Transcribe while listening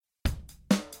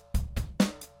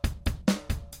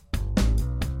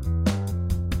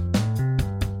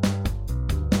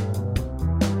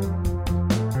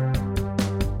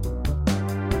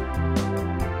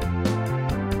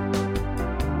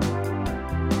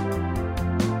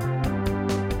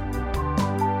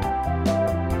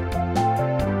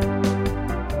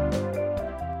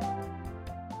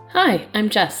Hi, I'm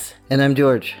Jess. And I'm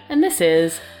George. And this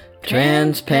is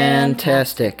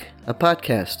Transpantastic, a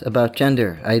podcast about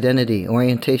gender, identity,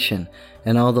 orientation,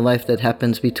 and all the life that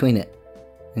happens between it,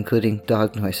 including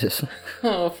dog noises.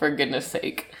 Oh, for goodness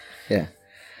sake. Yeah.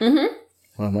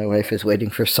 Well, my wife is waiting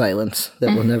for silence.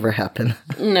 That will never happen.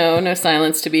 No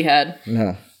silence to be had.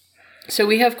 No. So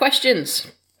we have questions.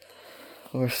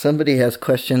 Or somebody has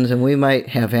questions and we might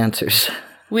have answers.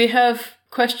 We have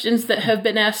questions that have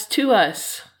been asked to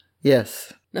us.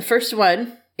 Yes. The first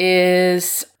one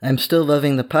is... I'm still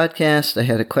loving the podcast. I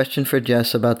had a question for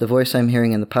Jess about the voice I'm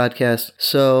hearing in the podcast.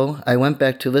 So I went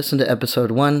back to listen to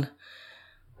episode 1.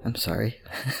 I'm sorry.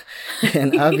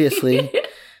 And obviously,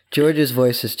 George's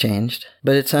voice has changed,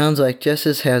 but it sounds like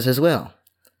Jess's has as well.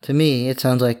 To me, it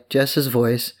sounds like Jess's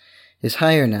voice is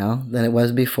higher now than it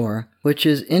was before, which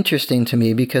is interesting to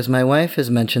me because my wife has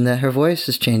mentioned that her voice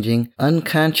is changing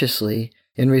unconsciously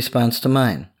in response to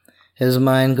mine. As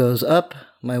mine goes up,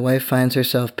 my wife finds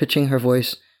herself pitching her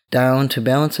voice down to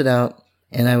balance it out,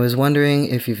 and I was wondering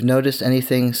if you've noticed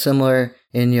anything similar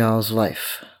in y'all's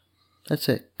life. That's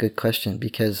a good question,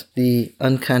 because the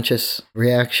unconscious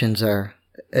reactions are,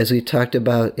 as we talked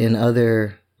about in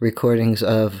other recordings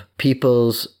of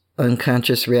people's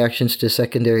unconscious reactions to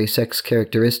secondary sex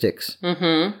characteristics.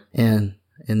 Mm-hmm. And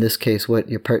in this case, what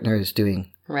your partner is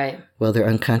doing. Right. Well, they're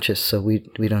unconscious, so we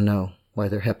don't know why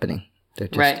they're happening. They're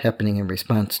just happening in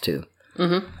response to.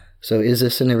 Mm-hmm. So is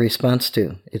this in a response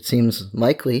to? It seems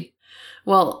likely.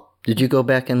 Well... Did you go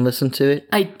back and listen to it?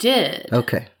 I did.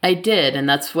 Okay. I did, and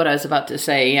that's what I was about to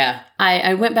say, yeah.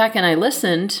 I went back and I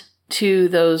listened to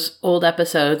those old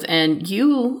episodes, and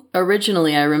you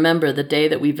originally, I remember the day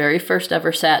that we very first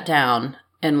ever sat down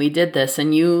and we did this,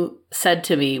 and you said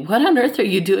to me, "What on earth are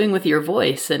you doing with your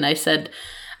voice?" And I said,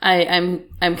 I'm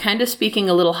kind of speaking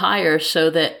a little higher so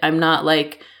that I'm not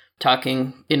like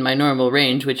talking in my normal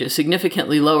range, which is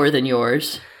significantly lower than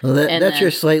yours. Well, that's your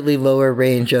slightly lower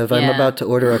range of I'm about to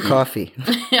order a coffee.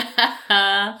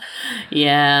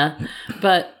 Yeah,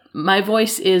 but my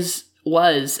voice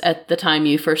was at the time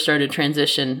you first started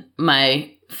transition,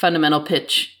 my fundamental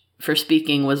pitch for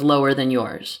speaking was lower than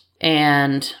yours.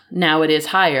 And now it is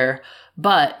higher.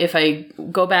 But if I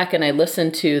go back and I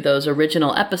listen to those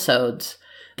original episodes,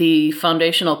 the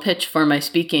foundational pitch for my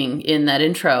speaking in that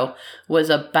intro was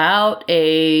about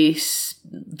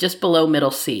just below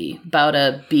middle C, about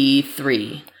a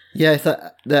B3. Yeah, I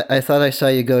thought I saw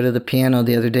you go to the piano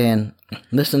the other day and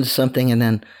listen to something and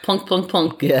then plunk, plunk,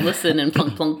 plunk, listen and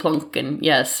plunk, plunk, plunk, and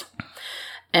yes.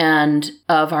 And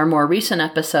of our more recent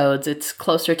episodes, it's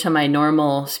closer to my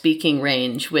normal speaking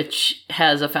range, which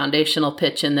has a foundational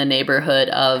pitch in the neighborhood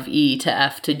of E to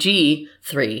F to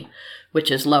G3,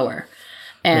 which is lower.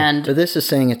 And but this is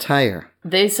saying it's higher.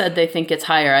 They said they think it's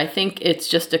higher. I think it's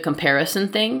just a comparison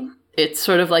thing. It's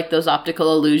sort of like those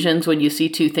optical illusions. When you see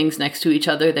two things next to each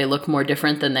other, they look more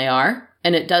different than they are.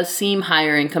 And it does seem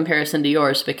higher in comparison to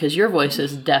yours because your voice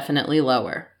is definitely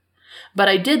lower. But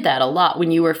I did that a lot when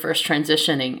you were first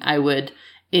transitioning. I would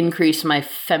increase my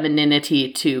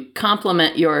femininity to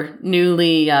complement your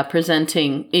newly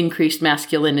presenting increased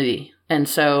masculinity. And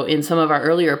so in some of our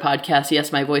earlier podcasts,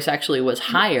 yes, my voice actually was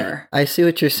higher. I see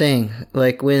what you're saying.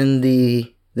 Like when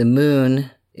the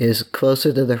moon is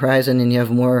closer to the horizon and you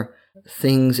have more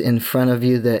things in front of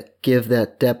you that give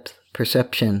that depth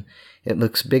perception, it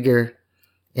looks bigger.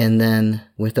 And then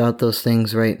without those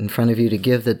things right in front of you to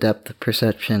give the depth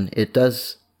perception, it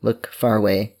does look far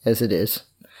away as it is.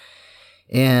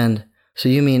 And so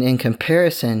you mean in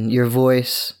comparison, your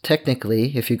voice,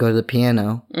 technically, if you go to the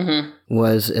piano,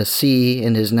 was a C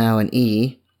and is now an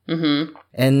E. Mm-hmm.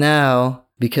 And now,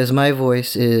 because my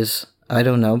voice is, I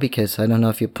don't know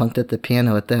if you plunked at the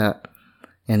piano at that,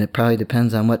 and it probably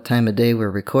depends on what time of day we're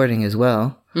recording as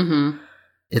well. Mm-hmm.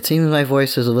 It seems my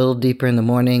voice is a little deeper in the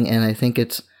morning, and I think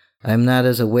I'm not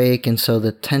as awake, and so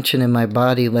the tension in my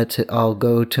body lets it all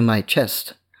go to my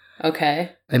chest.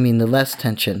 Okay. I mean, the less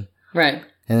tension. Right.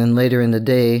 And then later in the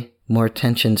day, more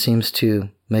tension seems to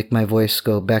make my voice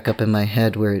go back up in my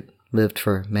head where it lived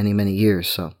for many, many years.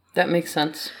 So that makes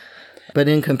sense. But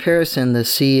in comparison, the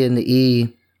C and the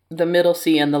E... The middle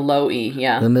C and the low E,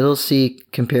 yeah. The middle C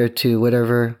compared to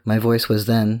whatever my voice was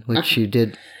then, which you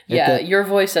did... Yeah, your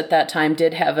voice at that time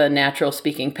did have a natural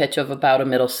speaking pitch of about a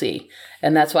middle C.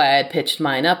 And that's why I had pitched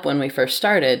mine up when we first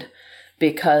started,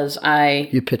 because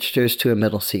You pitched yours to a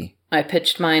middle C. I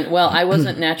pitched mine. Well, I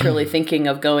wasn't naturally thinking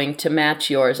of going to match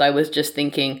yours. I was just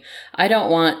thinking, I don't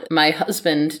want my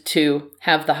husband to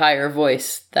have the higher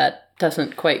voice. That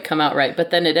doesn't quite come out right.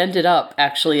 But then it ended up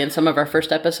actually in some of our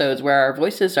first episodes where our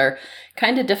voices are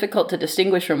kind of difficult to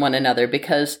distinguish from one another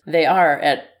because they are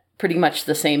at pretty much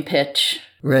the same pitch.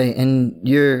 Right, and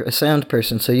you're a sound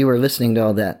person, so you were listening to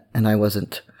all that, and I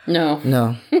wasn't. No.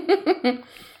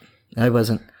 I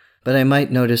wasn't. But I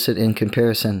might notice it in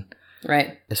comparison.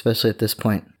 Right. Especially at this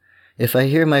point. If I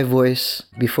hear my voice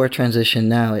before transition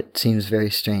now, it seems very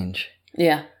strange.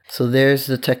 Yeah. So there's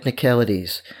the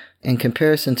technicalities. In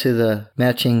comparison to the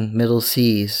matching middle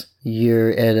C's,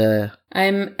 you're at a...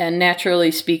 I'm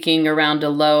naturally speaking around a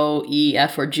low E,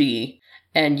 F, or G,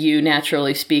 and you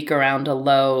naturally speak around a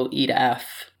low E to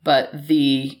F. But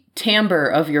the timbre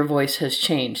of your voice has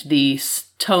changed. The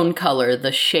tone color,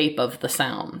 the shape of the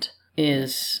sound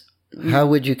is... How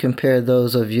would you compare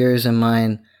those of yours and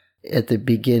mine at the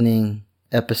beginning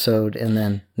episode and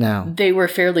then now? They were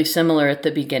fairly similar at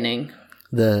the beginning.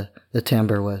 The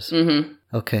timbre was? Mm-hmm.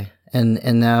 Okay. And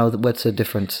now what's the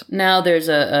difference? Now there's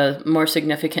a more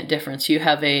significant difference. You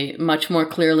have a much more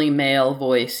clearly male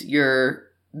voice. It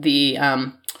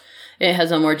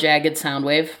has a more jagged sound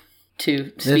wave,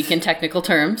 to speak in technical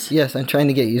terms. Yes, I'm trying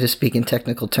to get you to speak in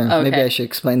technical terms. Okay. Maybe I should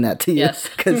explain that to you. Yes.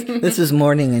 Because this is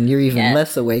morning and you're even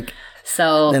less awake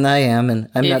than I am, and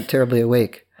I'm not terribly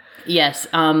awake. Yes.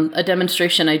 A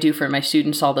demonstration I do for my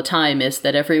students all the time is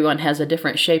that everyone has a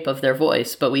different shape of their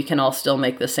voice, but we can all still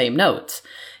make the same notes.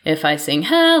 If I sing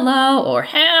hello, or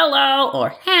hello,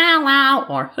 or hello,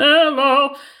 or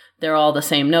hello, they're all the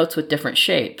same notes with different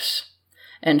shapes.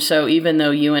 And so even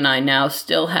though you and I now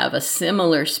still have a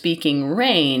similar speaking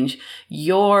range,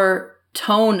 your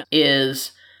tone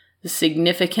is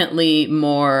significantly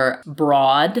more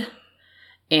broad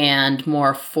and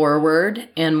more forward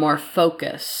and more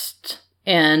focused,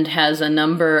 and has a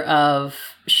number of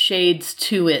shades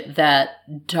to it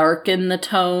that darken the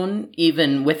tone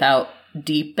even without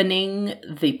deepening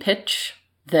the pitch,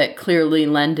 that clearly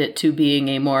lend it to being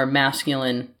a more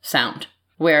masculine sound.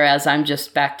 Whereas I'm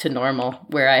just back to normal,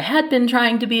 where I had been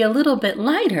trying to be a little bit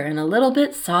lighter and a little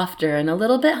bit softer and a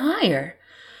little bit higher.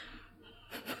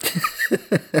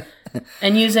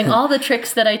 And using all the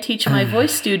tricks that I teach my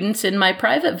voice students in my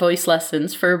private voice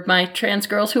lessons for my trans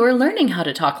girls who are learning how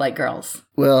to talk like girls.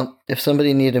 Well, if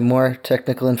somebody needed more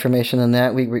technical information than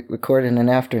that, we record in an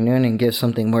afternoon and give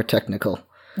something more technical.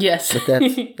 Yes. But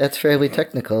that's fairly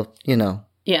technical,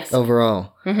 Yes.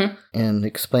 overall. Mm-hmm. And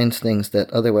explains things that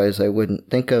otherwise I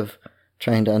wouldn't think of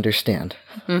trying to understand.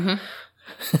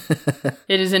 Mm-hmm.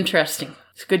 It is interesting.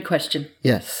 It's a good question.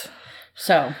 Yes.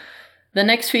 So, the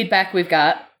next feedback we've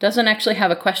got doesn't actually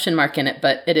have a question mark in it,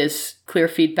 but it is clear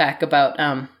feedback about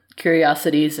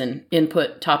curiosities and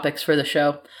input topics for the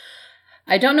show.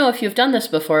 I don't know if you've done this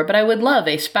before, but I would love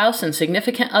a spouse and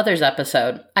significant others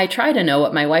episode. I try to know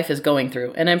what my wife is going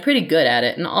through, and I'm pretty good at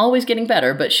it and always getting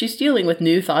better, but she's dealing with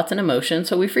new thoughts and emotions,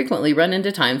 so we frequently run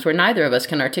into times where neither of us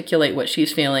can articulate what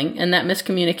she's feeling, and that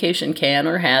miscommunication can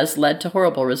or has led to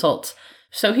horrible results.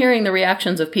 So hearing the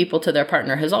reactions of people to their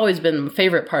partner has always been a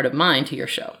favorite part of mine to your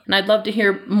show, and I'd love to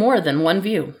hear more than one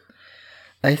view.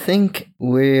 I think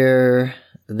where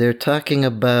they're talking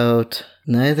about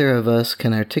neither of us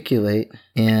can articulate,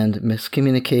 and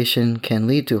miscommunication can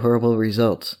lead to horrible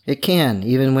results. It can,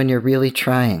 even when you're really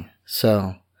trying.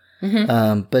 So,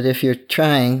 but if you're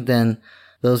trying, then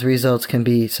those results can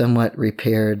be somewhat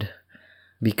repaired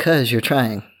because you're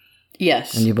trying.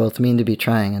 Yes. And you both mean to be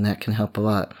trying, and that can help a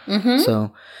lot. Mm-hmm.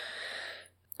 So,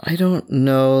 I don't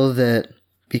know that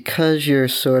because you're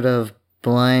sort of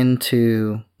blind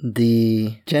to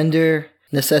the gender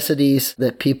necessities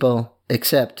that people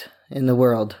accept in the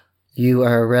world, you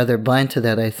are rather blind to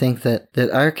that. I think that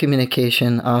our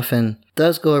communication often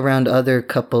does go around other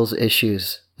couples'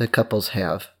 issues that couples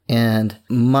have. And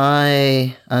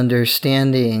my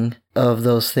understanding of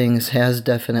those things has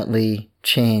definitely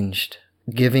changed,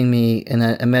 giving me an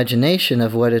imagination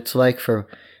of what it's like for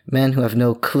men who have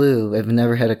no clue, have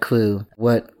never had a clue,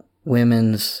 what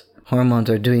women's hormones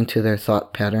are doing to their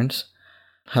thought patterns,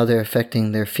 how they're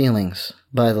affecting their feelings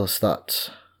by those thoughts.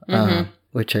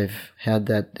 Which I've had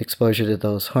that exposure to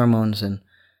those hormones and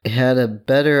had a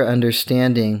better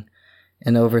understanding,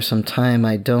 and over some time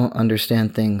I don't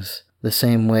understand things the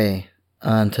same way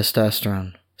on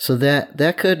testosterone. So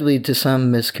that could lead to some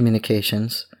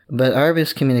miscommunications, but our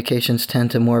miscommunications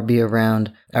tend to more be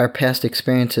around our past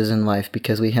experiences in life,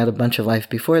 because we had a bunch of life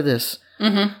before this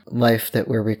life that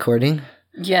we're recording.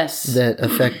 Yes. That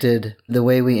affected the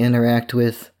way we interact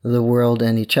with the world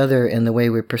and each other, and the way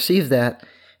we perceive that,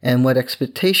 and what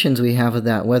expectations we have of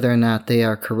that, whether or not they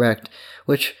are correct,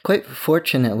 which quite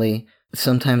fortunately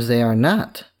sometimes they are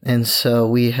not. And so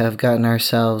we have gotten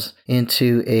ourselves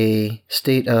into a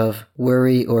state of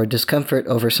worry or discomfort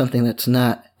over something that's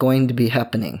not going to be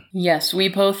happening. Yes, we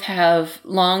both have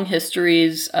long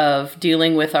histories of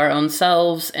dealing with our own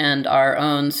selves and our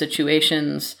own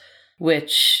situations,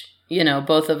 which,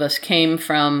 both of us came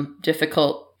from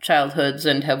difficult childhoods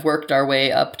and have worked our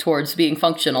way up towards being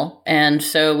functional. And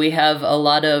so we have a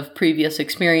lot of previous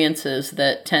experiences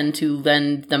that tend to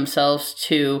lend themselves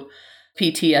to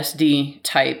PTSD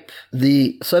type.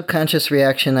 The subconscious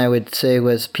reaction, I would say,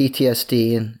 was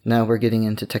PTSD, and now we're getting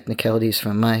into technicalities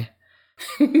from my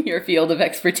your field of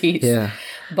expertise. Yeah,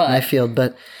 my field.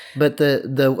 But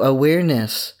the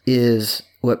awareness is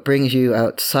what brings you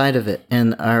outside of it,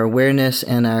 and our awareness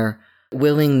and our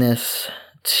willingness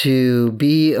to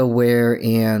be aware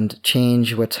and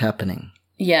change what's happening.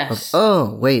 Yes.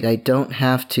 Wait, I don't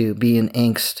have to be in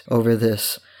angst over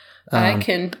this. I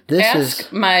can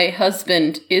ask my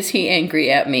husband, is he angry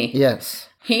at me? Yes.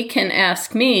 He can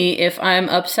ask me if I'm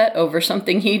upset over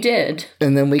something he did.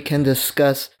 And then we can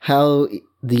discuss how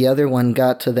the other one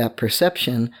got to that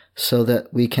perception so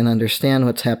that we can understand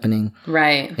what's happening.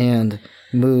 Right. And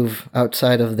move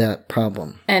outside of that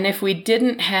problem. And if we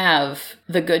didn't have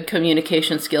the good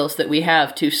communication skills that we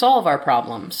have to solve our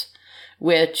problems,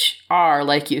 which are,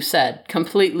 like you said,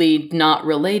 completely not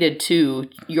related to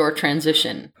your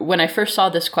transition. When I first saw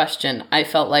this question, I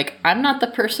felt like I'm not the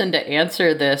person to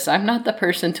answer this. I'm not the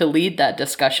person to lead that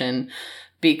discussion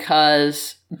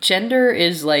because gender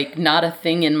is like not a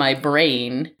thing in my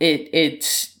brain.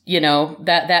 It's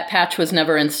that patch was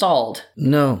never installed.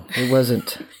 No, it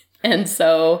wasn't. And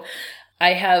so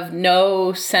I have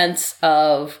no sense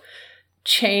of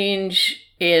change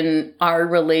in our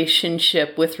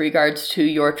relationship with regards to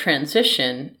your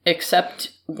transition,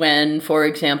 except when, for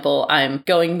example, I'm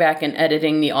going back and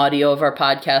editing the audio of our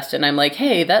podcast and I'm like,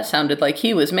 hey, that sounded like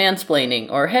he was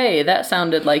mansplaining, or hey, that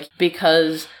sounded like,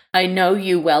 because I know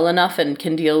you well enough and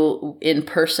can deal in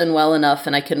person well enough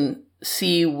and I can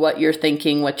see what you're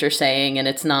thinking, what you're saying, and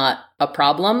it's not a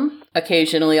problem.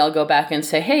 Occasionally I'll go back and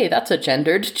say, hey, that's a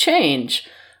gendered change,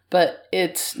 but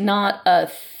it's not a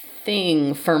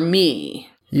thing for me.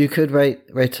 You could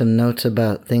write some notes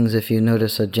about things if you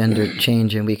notice a gender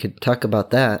change, and we could talk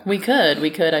about that. We could.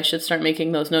 I should start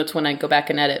making those notes when I go back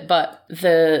and edit. But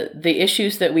the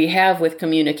issues that we have with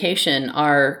communication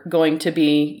are going to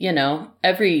be,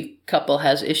 every couple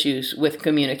has issues with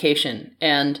communication.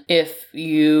 And if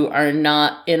you are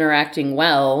not interacting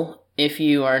well, if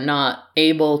you are not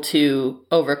able to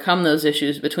overcome those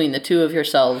issues between the two of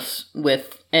yourselves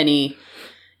with any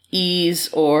ease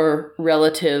or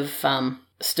relative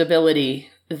stability,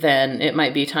 then it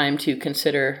might be time to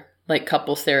consider like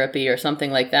couples therapy or something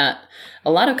like that.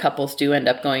 A lot of couples do end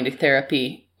up going to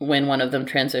therapy when one of them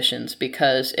transitions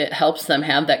because it helps them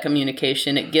have that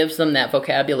communication. It gives them that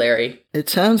vocabulary. It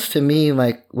sounds to me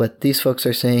like what these folks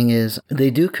are saying is they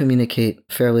do communicate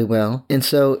fairly well. And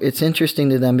so it's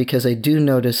interesting to them because they do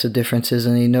notice the differences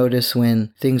and they notice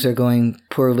when things are going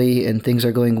poorly and things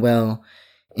are going well.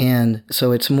 And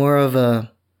so it's more of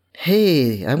a,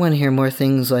 hey, I want to hear more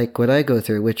things like what I go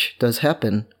through, which does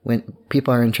happen when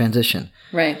people are in transition.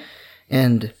 Right.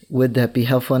 And would that be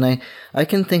helpful? And I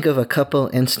can think of a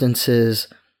couple instances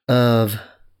of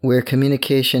where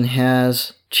communication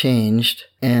has changed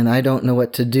and I don't know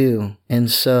what to do. And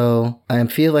so I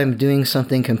feel I'm doing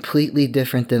something completely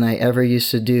different than I ever used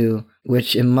to do,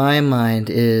 which in my mind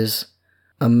is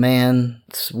a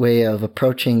man's way of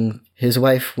approaching his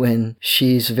wife when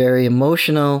she's very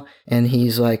emotional and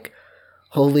he's like,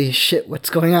 holy shit, what's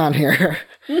going on here?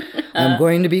 I'm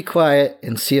going to be quiet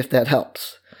and see if that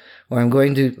helps. Or I'm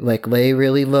going to like lay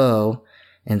really low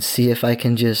and see if I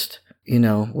can just,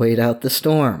 wait out the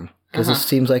storm. Because it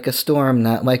seems like a storm,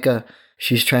 not like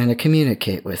she's trying to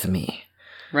communicate with me.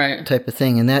 Right. Type of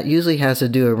thing. And that usually has to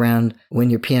do around when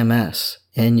you're PMS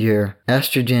and your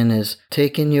estrogen is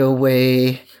taking you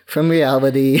away from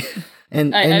reality.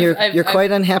 And you're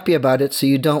quite unhappy about it, so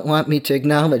you don't want me to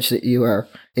acknowledge that you are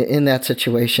in that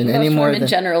situation anymore. Most women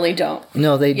generally don't.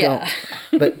 No, they don't.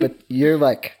 But you're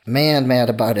like mad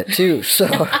about it too.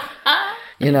 So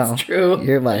It's true.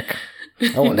 You're like,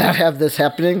 I will not have this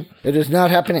happening. It is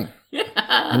not happening.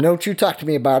 And don't you talk to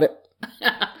me about it.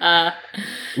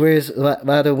 Whereas a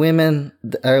lot of women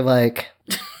are like,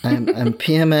 I'm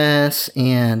PMS,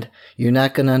 and you're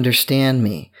not going to understand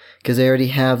me. Because they already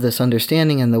have this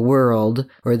understanding in the world,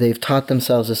 or they've taught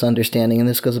themselves this understanding. And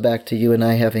this goes back to you and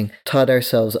I having taught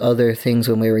ourselves other things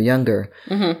when we were younger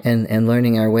and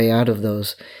learning our way out of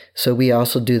those. So we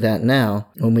also do that now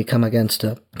when we come against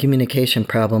a communication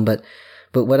problem. But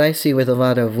what I see with a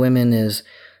lot of women is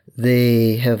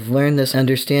they have learned this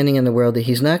understanding in the world that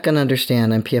he's not going to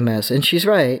understand on PMS. And she's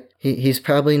right. He's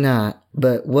probably not.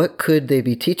 But what could they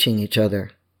be teaching each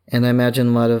other? And I imagine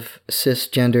a lot of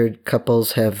cisgendered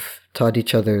couples have taught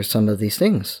each other some of these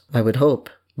things, I would hope.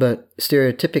 But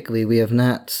stereotypically, we have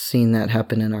not seen that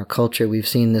happen in our culture. We've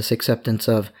seen this acceptance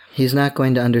of he's not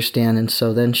going to understand. And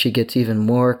so then she gets even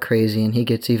more crazy and he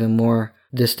gets even more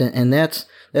distant. And that's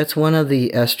one of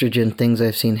the estrogen things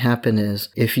I've seen happen is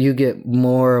if you get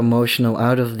more emotional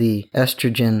out of the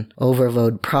estrogen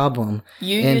overload problem.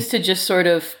 You used to just sort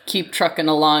of keep trucking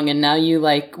along and now you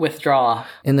withdraw.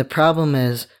 And the problem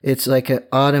is it's like an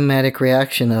automatic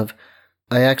reaction of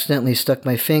I accidentally stuck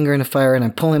my finger in a fire and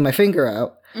I'm pulling my finger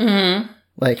out. Mm-hmm.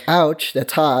 Like, ouch,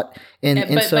 that's hot. But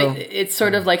it's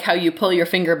sort of like how you pull your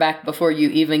finger back before you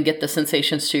even get the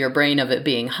sensations to your brain of it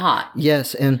being hot.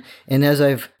 Yes, and as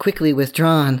I've quickly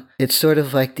withdrawn, it's sort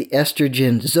of like the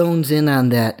estrogen zones in on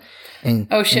that. And,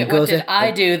 oh shit, what did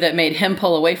I do that made him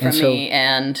pull away from me?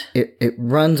 And it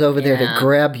runs over there to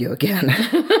grab you again.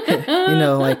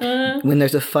 Like when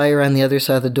there's a fire on the other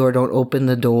side of the door, don't open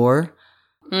the door.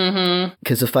 Mm-hmm.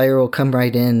 Because the fire will come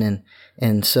right in.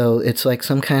 And so it's like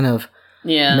some kind of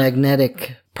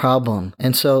magnetic problem.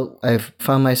 And so I've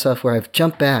found myself where I've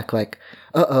jumped back like,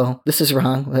 uh-oh, this is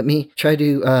wrong. Let me try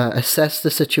to assess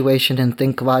the situation and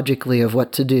think logically of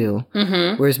what to do.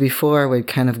 Mm-hmm. Whereas before we'd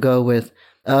kind of go with,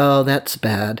 oh, that's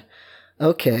bad.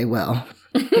 Okay, well,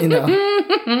 and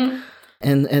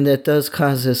that does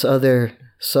cause this other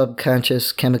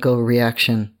subconscious chemical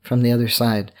reaction from the other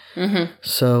side. Mm-hmm.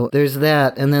 So there's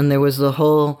that. And then there was the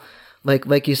whole,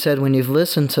 like you said, when you've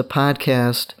listened to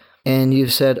podcast and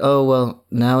you've said, oh, well,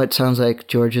 now it sounds like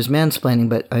George is mansplaining,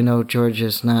 but I know George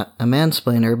is not a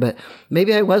mansplainer, but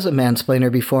maybe I was a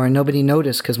mansplainer before and nobody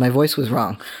noticed because my voice was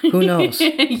wrong. Who knows?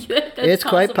 It's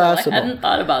quite possible. I hadn't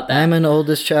thought about that. I'm an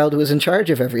oldest child who was in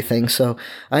charge of everything, so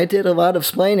I did a lot of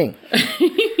splaining.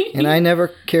 And I never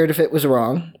cared if it was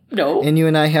wrong. No. And you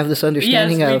and I have this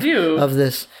understanding of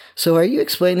this. So are you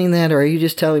explaining that, or are you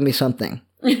just telling me something?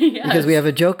 Yes. Because we have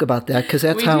a joke about that, because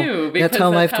that's how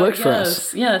life worked for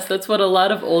us. Yes, that's what a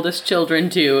lot of oldest children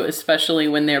do, especially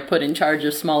when they're put in charge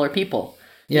of smaller people.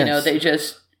 Yes. They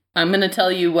just, I'm going to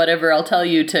tell you whatever I'll tell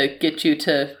you to get you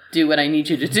to do what I need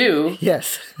you to do.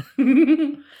 Yes.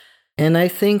 And I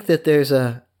think that there's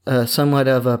a somewhat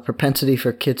of a propensity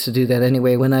for kids to do that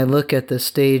anyway. When I look at the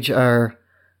stage our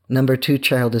number 2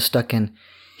 child is stuck in,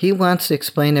 he wants to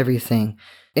explain everything.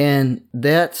 And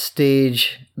that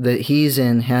stage that he's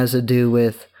in has to do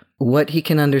with what he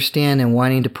can understand and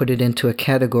wanting to put it into a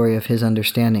category of his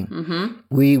understanding. Mm-hmm.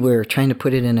 We were trying to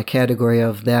put it in a category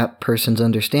of that person's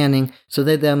understanding so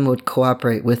that them would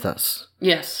cooperate with us.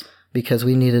 Yes. Because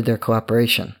we needed their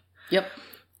cooperation. Yep.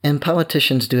 And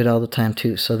politicians do it all the time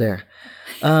too, so there.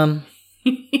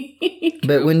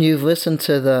 But when you've listened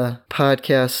to the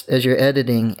podcast as you're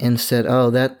editing and said, oh,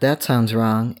 that sounds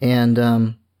wrong, and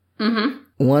mm-hmm.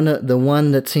 The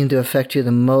one that seemed to affect you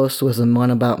the most was the one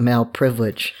about male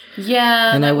privilege.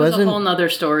 Yeah, and that was a whole nother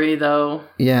story, though.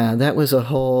 Yeah, that was a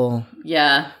whole...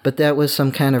 Yeah. But that was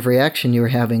some kind of reaction you were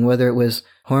having, whether it was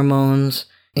hormones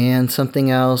and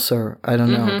something else, or I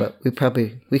don't know, but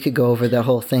we could go over that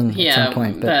whole thing at some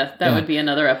point. But that would be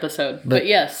another episode. But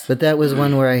yes. But that was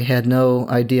one where I had no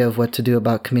idea of what to do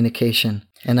about communication,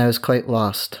 and I was quite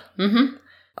lost. Mm-hmm.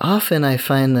 Often I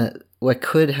find that what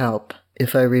could help,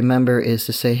 if I remember, is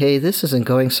to say, hey, this isn't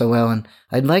going so well, and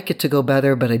I'd like it to go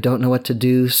better, but I don't know what to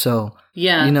do, so,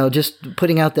 just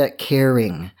putting out that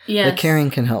caring. Yes. The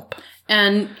caring can help.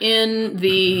 And in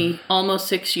the almost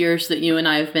 6 years that you and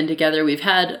I have been together, we've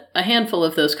had a handful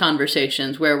of those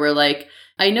conversations where we're like,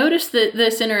 I noticed that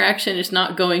this interaction is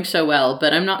not going so well,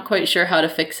 but I'm not quite sure how to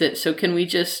fix it, so can we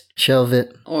just... shelve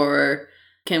it. Or...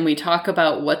 can we talk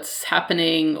about what's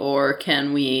happening, or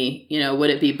can we, would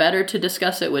it be better to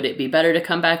discuss it? Would it be better to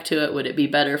come back to it? Would it be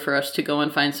better for us to go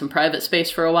and find some private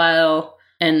space for a while?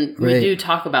 And we do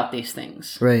talk about these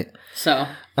things. Right. So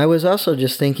I was also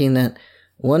just thinking that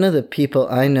one of the people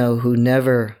I know who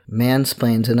never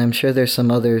mansplains, and I'm sure there's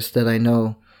some others that I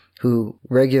know who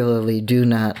regularly do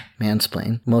not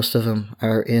mansplain. Most of them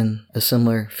are in a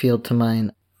similar field to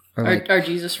mine. Our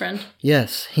Jesus friend?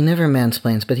 Yes. He never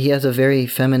mansplains, but he has a very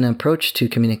feminine approach to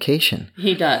communication.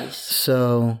 He does.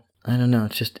 So, I don't know.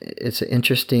 It's an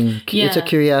interesting... Yeah. It's a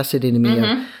curiosity to me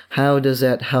of how does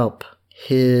that help?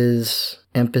 His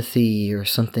empathy or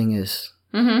something is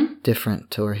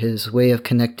different, or his way of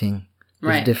connecting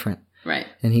is different. Right.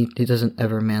 And he doesn't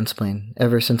ever mansplain,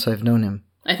 ever since I've known him.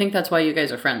 I think that's why you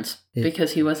guys are friends. Yeah.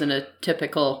 Because he wasn't a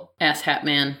typical asshat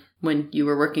man when you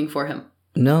were working for him.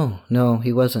 No,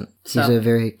 he wasn't. He's a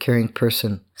very caring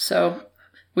person. So,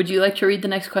 Would you like to read the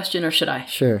next question, or should I?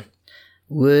 Sure.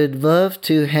 Would love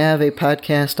to have a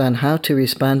podcast on how to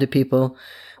respond to people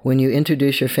when you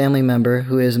introduce your family member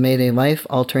who has made a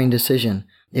life-altering decision.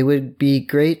 It would be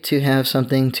great to have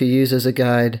something to use as a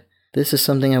guide. This is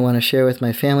something I want to share with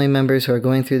my family members who are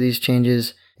going through these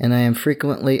changes, and I am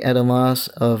frequently at a loss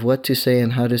of what to say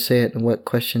and how to say it and what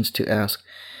questions to ask.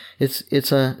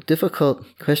 It's a difficult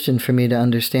question for me to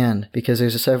understand because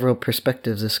there's several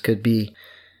perspectives this could be.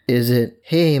 Is it,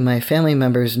 hey, my family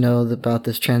members know about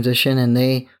this transition and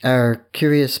they are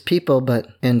curious people,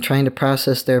 and trying to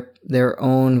process their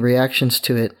own reactions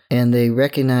to it, and they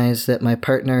recognize that my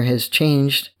partner has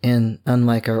changed, and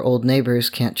unlike our old neighbors,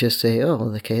 can't just say,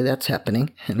 oh, okay, that's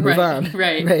happening, and move on.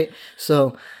 Right.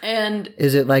 So, and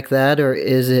is it like that, or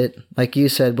is it, like you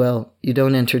said, well, you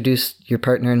don't introduce your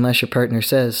partner unless your partner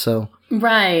says so?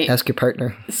 Right. Ask your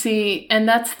partner. See, and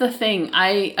that's the thing.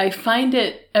 I find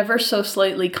it ever so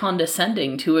slightly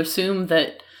condescending to assume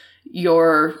that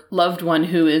your loved one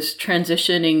who is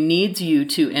transitioning needs you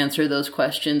to answer those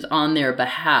questions on their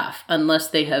behalf, unless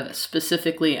they have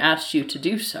specifically asked you to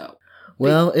do so.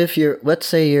 Well, if let's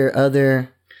say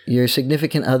your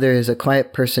significant other is a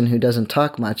quiet person who doesn't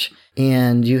talk much,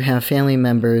 and you have family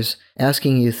members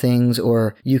asking you things,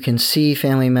 or you can see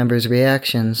family members'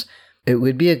 reactions, it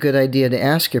would be a good idea to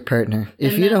ask your partner.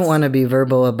 If you don't want to be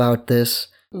verbal about this,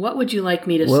 what would you like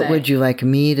me to say? What would you like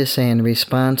me to say in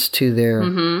response to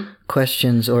their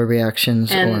questions or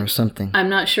reactions or something? I'm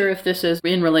not sure if this is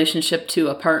in relationship to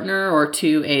a partner or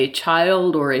to a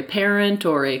child or a parent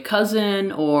or a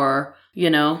cousin or,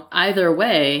 either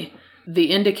way,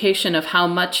 the indication of how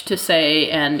much to say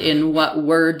and in what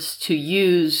words to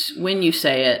use when you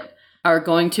say it are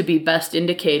going to be best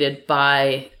indicated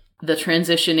by the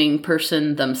transitioning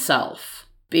person themselves.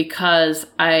 Because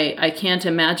I can't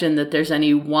imagine that there's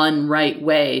any one right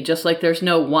way. Just like there's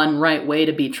no one right way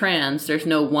to be trans, there's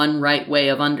no one right way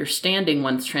of understanding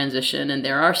one's transition, and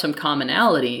there are some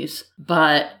commonalities,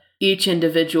 but each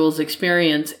individual's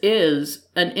experience is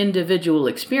an individual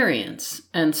experience.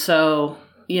 And so,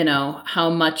 how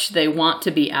much they want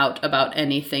to be out about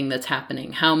anything that's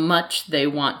happening, how much they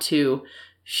want to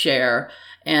share,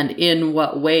 and in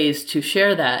what ways to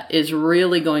share that is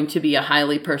really going to be a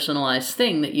highly personalized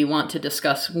thing that you want to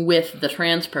discuss with the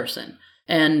trans person.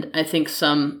 And I think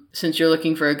since you're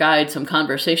looking for a guide, some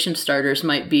conversation starters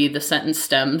might be the sentence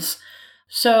stems.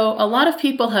 So a lot of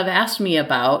people have asked me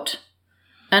about,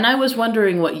 and I was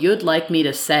wondering what you'd like me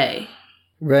to say.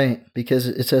 Right, because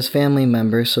it says family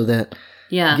member, so that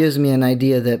gives me an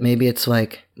idea that maybe it's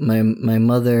like my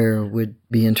mother would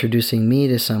be introducing me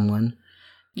to someone.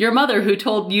 Your mother who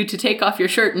told you to take off your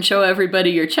shirt and show everybody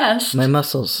your chest. My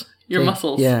muscles. Your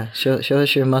muscles. Yeah, show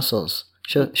us your muscles.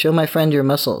 Show my friend your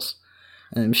muscles.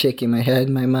 And I'm shaking my head.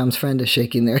 My mom's friend is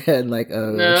shaking their head like,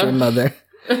 oh, no. It's your mother.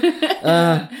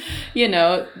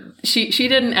 She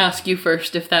didn't ask you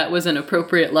first if that was an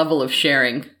appropriate level of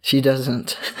sharing. She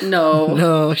doesn't. No.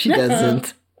 No, she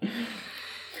doesn't.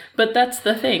 But that's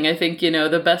the thing. I think,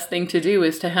 the best thing to do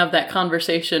is to have that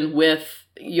conversation with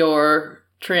your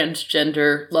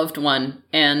transgender loved one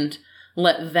and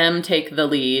let them take the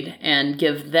lead and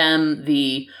give them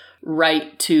the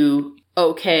right to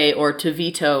okay or to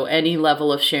veto any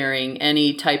level of sharing,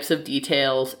 any types of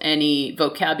details, any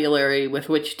vocabulary with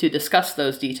which to discuss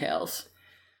those details.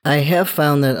 I have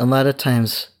found that a lot of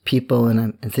times people, and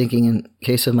I'm thinking in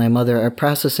case of my mother, are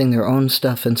processing their own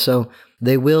stuff, and so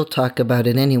they will talk about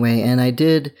it anyway. And I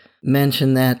did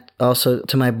mention that also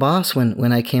to my boss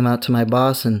when I came out to my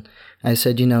boss, and I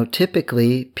said,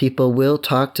 typically people will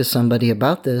talk to somebody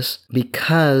about this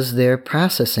because they're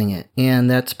processing it. And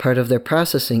that's part of their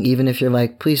processing. Even if you're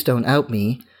like, please don't out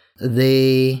me,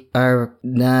 they are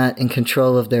not in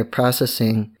control of their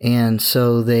processing. And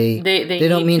so they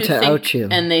don't mean to out you.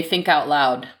 And they think out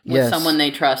loud with someone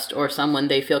they trust or someone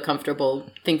they feel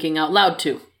comfortable thinking out loud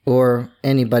to. Or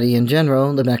anybody in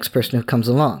general, the next person who comes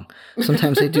along.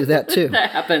 Sometimes they do that too.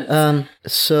 That happens.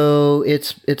 So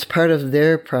it's part of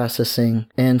their processing.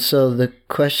 And so the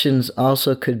questions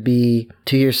also could be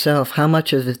to yourself, how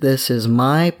much of this is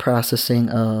my processing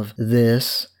of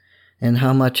this, and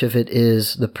how much of it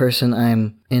is the person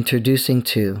I'm introducing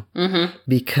to? Mm-hmm.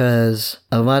 Because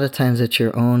a lot of times it's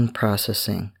your own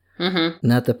processing,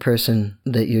 not the person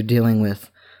that you're dealing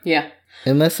with. Yeah.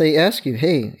 Unless they ask you,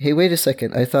 hey, wait a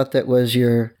second, I thought that was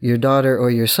your daughter or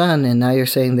your son, and now you're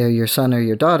saying they're your son or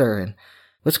your daughter, and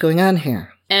what's going on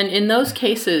here? And in those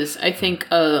cases, I think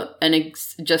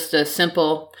just a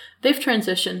simple, they've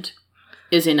transitioned,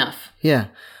 is enough. Yeah.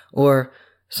 Or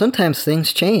sometimes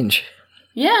things change.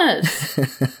 Yes.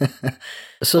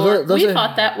 So we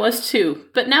thought that was too,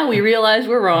 but now we realize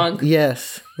we're wrong.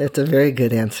 Yes, that's a very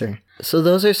good answer. So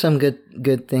those are some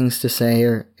good things to say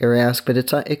or ask, but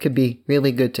it could be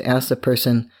really good to ask the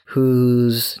person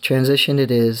whose transition it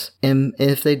is. And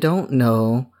if they don't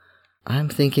know, I'm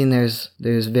thinking there's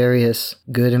various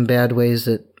good and bad ways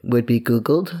that would be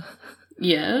Googled.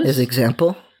 Yes. As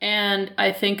example. And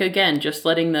I think, again, just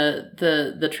letting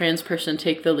the trans person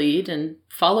take the lead and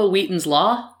follow Wheaton's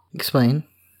law. Explain.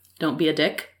 Don't be a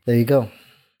dick. There you go.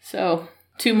 So,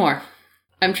 2 more.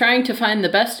 I'm trying to find the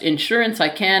best insurance I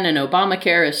can, and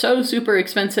Obamacare is so super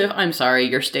expensive. I'm sorry,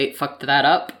 your state fucked that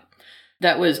up.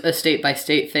 That was a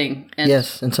state-by-state thing. And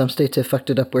yes, and some states have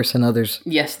fucked it up worse than others.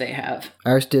 Yes, they have.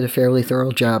 Ours did a fairly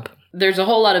thorough job. There's a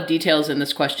whole lot of details in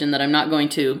this question that I'm not going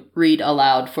to read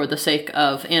aloud for the sake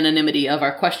of anonymity of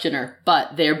our questioner,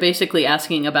 but they're basically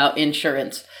asking about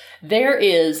insurance. There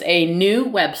is a new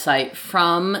website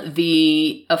from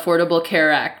the Affordable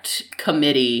Care Act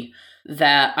Committee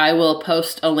that I will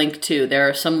post a link to. There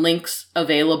are some links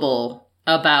available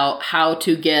about how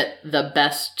to get the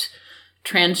best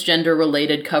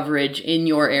transgender-related coverage in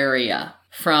your area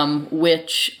from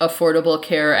which Affordable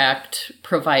Care Act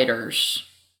providers.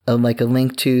 Like a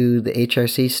link to the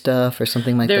HRC stuff or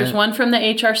something like that? There's one from the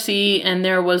HRC, and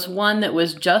there was one that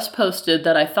was just posted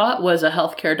that I thought was a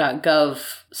healthcare.gov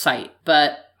site,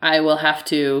 but I will have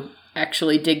to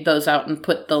actually dig those out and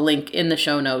put the link in the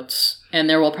show notes, and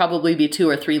there will probably be 2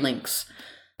 or 3 links.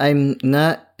 I'm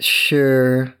not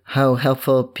sure how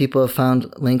helpful people have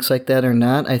found links like that or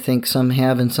not. I think some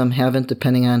have and some haven't,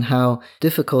 depending on how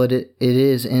difficult it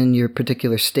is in your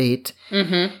particular state.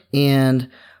 Mm-hmm. And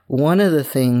one of the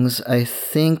things I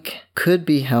think could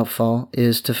be helpful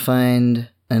is to find,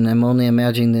 and I'm only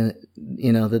imagining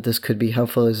that this could be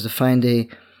helpful, is to find a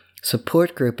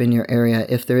support group in your area,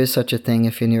 if there is such a thing,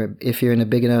 if you're in a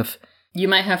big enough... You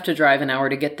might have to drive an hour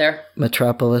to get there.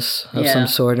 Metropolis of some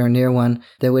sort or near one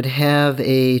that would have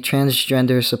a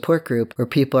transgender support group where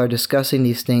people are discussing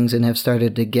these things and have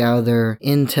started to gather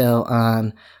intel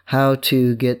on how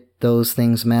to get those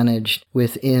things managed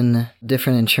within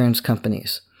different insurance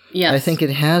companies. Yes. I think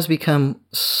it has become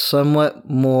somewhat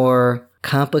more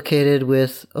complicated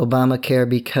with Obamacare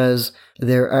because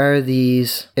there are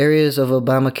these areas of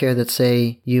Obamacare that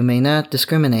say you may not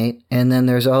discriminate, and then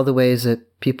there's all the ways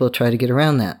that people try to get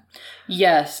around that.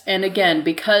 Yes, and again,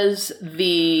 because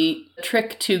the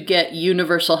trick to get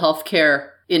universal health care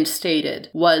instated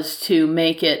was to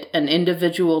make it an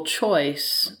individual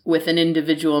choice with an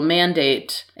individual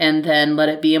mandate and then let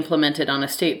it be implemented on a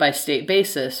state-by-state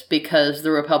basis, because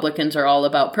the Republicans are all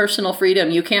about personal freedom.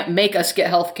 You can't make us get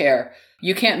health care.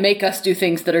 You can't make us do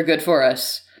things that are good for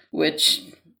us, which,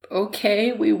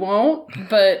 okay, we won't,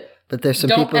 but there's some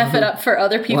don't people F it up for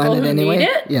other people who anyway. need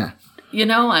it. Yeah.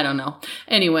 I don't know.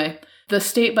 Anyway, the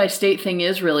state-by-state thing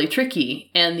is really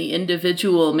tricky, and the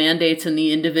individual mandates and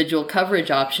the individual coverage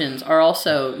options are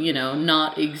also,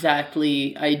 not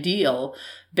exactly ideal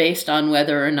based on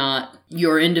whether or not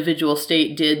your individual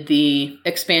state did the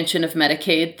expansion of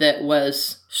Medicaid that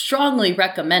was strongly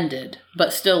recommended,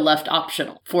 but still left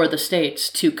optional for the states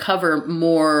to cover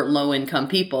more low-income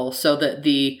people so that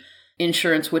the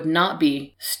insurance would not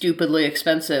be stupidly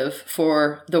expensive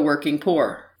for the working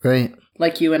poor. Right.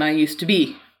 Like you and I used to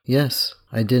be. Yes,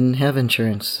 I didn't have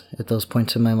insurance at those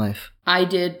points in my life. I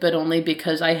did, but only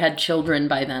because I had children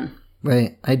by then.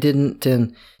 Right. I didn't,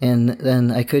 and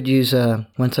then I could use,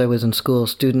 once I was in school,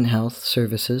 student health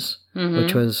services,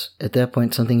 which was, at that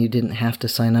point, something you didn't have to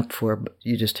sign up for, but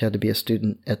you just had to be a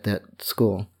student at that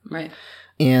school. Right.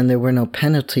 And there were no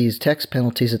tax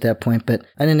penalties at that point, but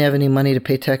I didn't have any money to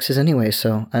pay taxes anyway,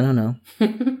 so I don't know. I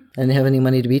didn't have any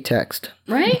money to be taxed.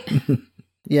 Right?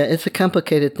 Yeah, it's a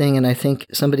complicated thing, and I think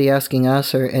somebody asking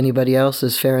us or anybody else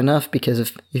is fair enough, because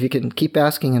if you can keep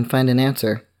asking and find an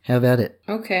answer, have at it.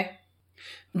 Okay.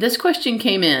 This question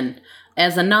came in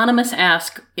as anonymous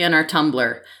ask in our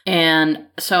Tumblr, and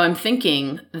so I'm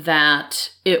thinking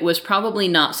that it was probably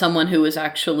not someone who was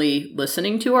actually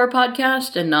listening to our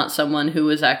podcast and not someone who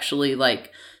was actually,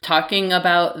 talking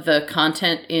about the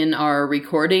content in our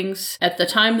recordings. At the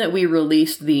time that we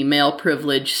released the male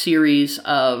privilege series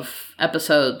of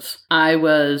episodes, I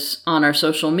was on our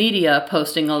social media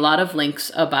posting a lot of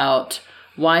links about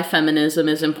why feminism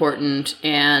is important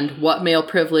and what male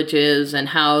privilege is and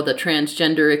how the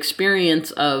transgender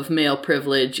experience of male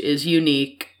privilege is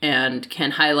unique and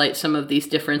can highlight some of these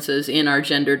differences in our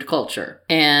gendered culture.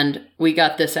 And we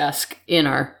got this ask in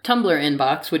our Tumblr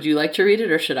inbox. Would you like to read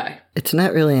it or should I? It's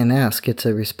not really an ask, it's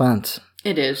a response.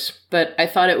 It is, but I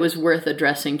thought it was worth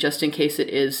addressing just in case it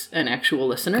is an actual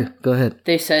listener. Go ahead.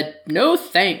 They said, "No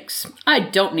thanks. I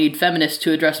don't need feminists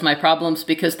to address my problems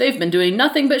because they've been doing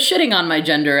nothing but shitting on my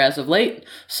gender as of late.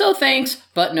 So thanks,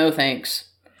 but no thanks."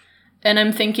 And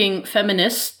I'm thinking,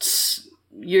 feminists,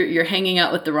 you're hanging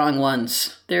out with the wrong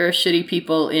ones. There are shitty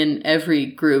people in every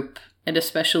group, and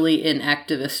especially in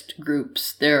activist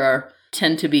groups.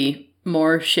 Tend to be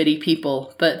more shitty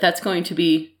people, but that's going to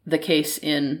be the case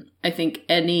in, I think,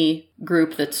 any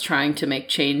group that's trying to make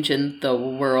change in the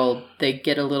world. They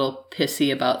get a little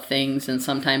pissy about things, and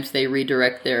sometimes they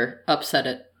redirect their upset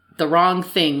at the wrong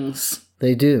things.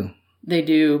 They do. They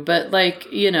do, but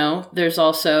there's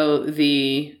also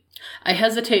I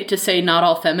hesitate to say not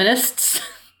all feminists,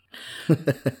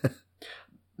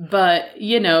 but,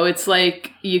 it's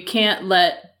like you can't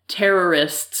let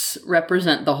terrorists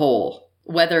represent the whole.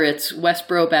 Whether it's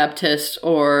Westboro Baptist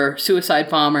or suicide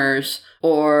bombers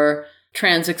or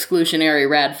trans-exclusionary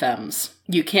radfems.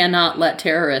 You cannot let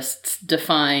terrorists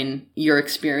define your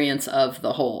experience of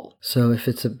the whole. So if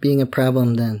it's being a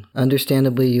problem, then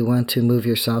understandably you want to move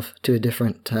yourself to a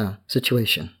different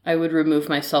situation. I would remove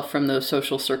myself from those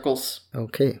social circles.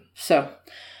 Okay. So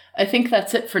I think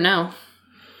that's it for now.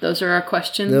 Those are our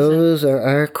questions. Those are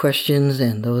our questions,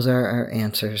 and those are our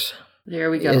answers.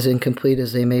 There we go. As incomplete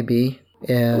as they may be.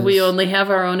 We only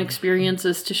have our own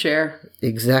experiences to share.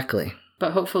 Exactly.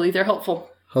 But hopefully they're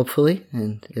helpful. Hopefully,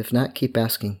 and if not, keep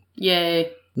asking.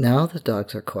 Yay. Now the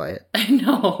dogs are quiet. I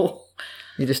know.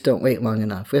 You just don't wait long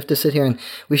enough. We have to sit here, and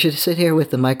we should sit here with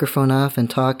the microphone off and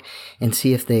talk and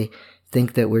see if they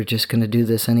think that we're just going to do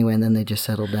this anyway, and then they just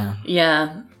settle down.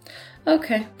 Yeah.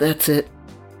 Okay. That's it.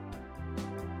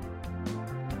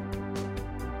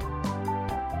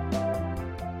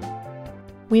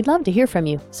 We'd love to hear from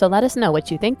you, so let us know what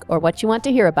you think or what you want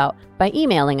to hear about by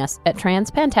emailing us at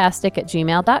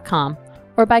transpantastic@gmail.com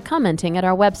or by commenting at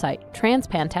our website,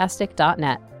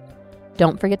 transpantastic.net.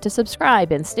 Don't forget to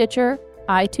subscribe in Stitcher,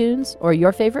 iTunes, or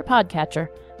your favorite podcatcher,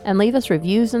 and leave us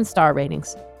reviews and star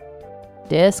ratings.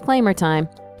 Disclaimer time.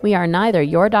 We are neither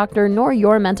your doctor nor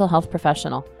your mental health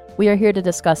professional. We are here to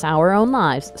discuss our own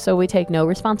lives, so we take no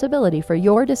responsibility for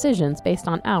your decisions based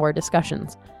on our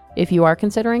discussions. If you are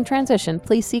considering transition,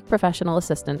 please seek professional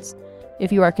assistance.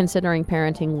 If you are considering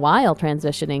parenting while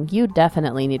transitioning, you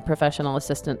definitely need professional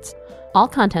assistance. All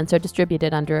contents are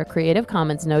distributed under a Creative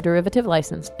Commons no derivative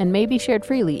license and may be shared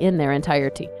freely in their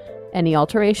entirety. Any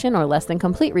alteration or less than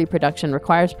complete reproduction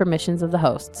requires permissions of the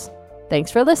hosts. Thanks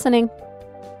for listening.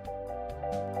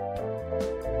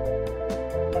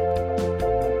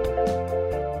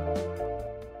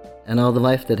 And all the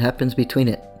life that happens between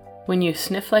it. When you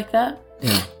sniff like that,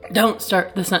 yeah. Don't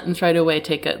start the sentence right away.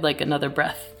 Take another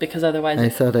breath, because otherwise... I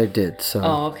thought I did, so...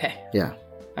 Oh, okay. Yeah.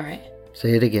 All right.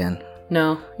 Say it again.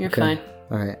 No, you're fine.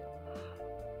 All right.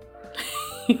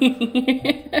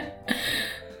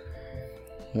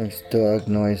 There's dog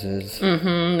noises.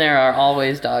 Mm-hmm. There are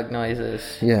always dog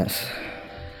noises. Yes.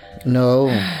 No.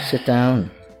 Sit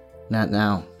down. Not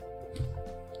now.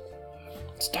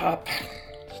 Stop.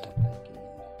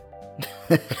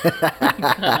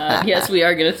 Yes, we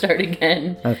are going to start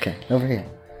again. Okay, over here.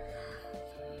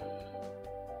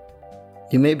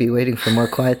 You may be waiting for more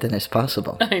quiet than is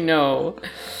possible. I know.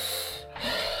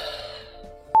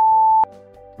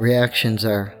 Reactions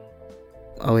are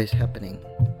always happening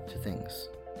to things.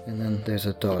 And then there's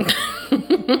a dog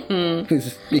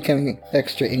who's becoming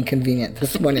extra inconvenient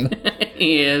this morning.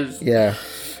 He is. Yeah.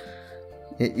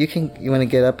 You want to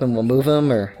get up and we'll move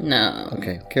him, or? No.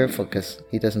 Okay, careful, because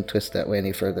he doesn't twist that way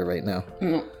any further right now.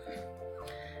 No.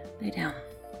 Lay down.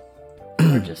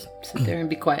 Or just sit there and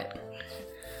be quiet.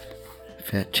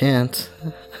 Fat chance.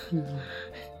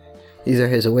 These are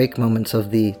his awake moments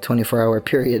of the 24-hour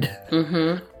period.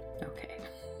 Mm-hmm. Okay.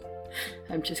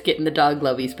 I'm just getting the dog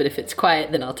lovies, but if it's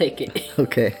quiet, then I'll take it.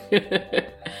 Okay.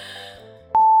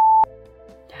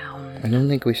 Down. I don't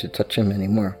think we should touch him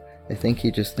anymore. I think he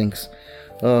just thinks,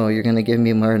 oh, you're going to give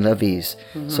me more lovies,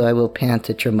 so I will pant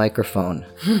at your microphone.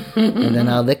 And then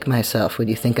I'll lick myself when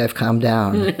you think I've calmed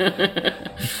down.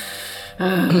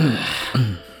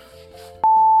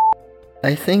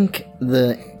 I think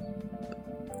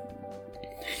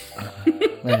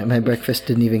my breakfast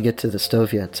didn't even get to the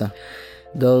stove yet, so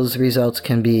those results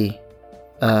can be,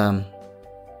 and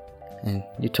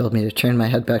you told me to turn my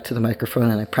head back to the microphone,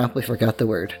 and I promptly forgot the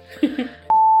word.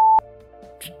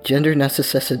 Gender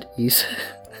necessities.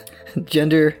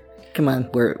 Gender, come on,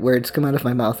 words come out of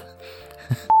my mouth.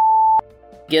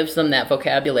 Gives them that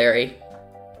vocabulary.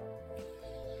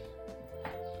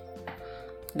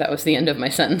 That was the end of my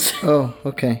sentence. Oh,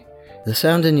 okay. The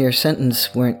sound in your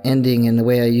sentence weren't ending in the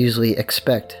way I usually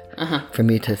expect for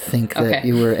me to think that Okay.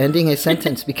 you were ending a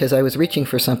sentence because I was reaching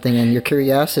for something and your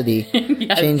curiosity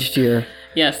Yes. changed your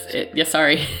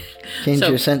Sorry. So-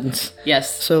 your sentence.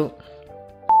 Yes. So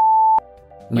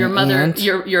Your my mother, aunt-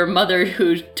 your mother,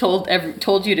 who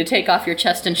told you to take off your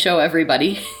chest and show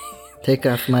everybody, take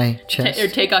off my chest. or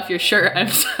take off your shirt. I'm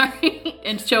sorry,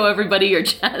 and show everybody your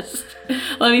chest.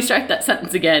 Let me start that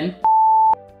sentence again.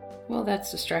 Well,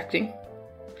 that's distracting.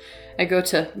 I go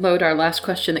to load our last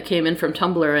question that came in from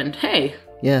Tumblr, and hey,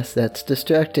 Yes, that's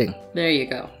distracting. there you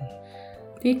go.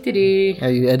 Dee-dee-dee. Are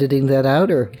you editing that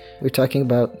out, or we're talking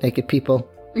about naked people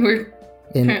We're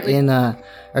Apparently. in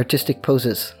artistic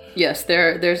poses? Yes,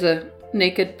 there's a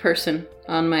naked person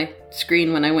on my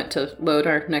screen when I went to load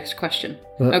our next question.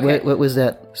 Okay. What was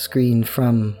that screen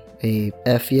from? A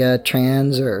FYA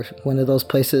Trans or one of those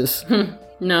places?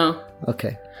 No,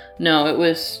 Okay. no, it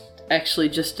was actually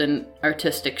just an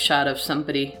artistic shot of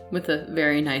somebody with a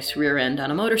very nice rear end on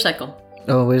a motorcycle.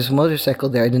 Oh, there's a motorcycle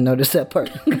there. I didn't notice that part.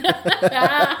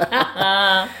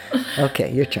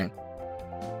 Okay, your turn.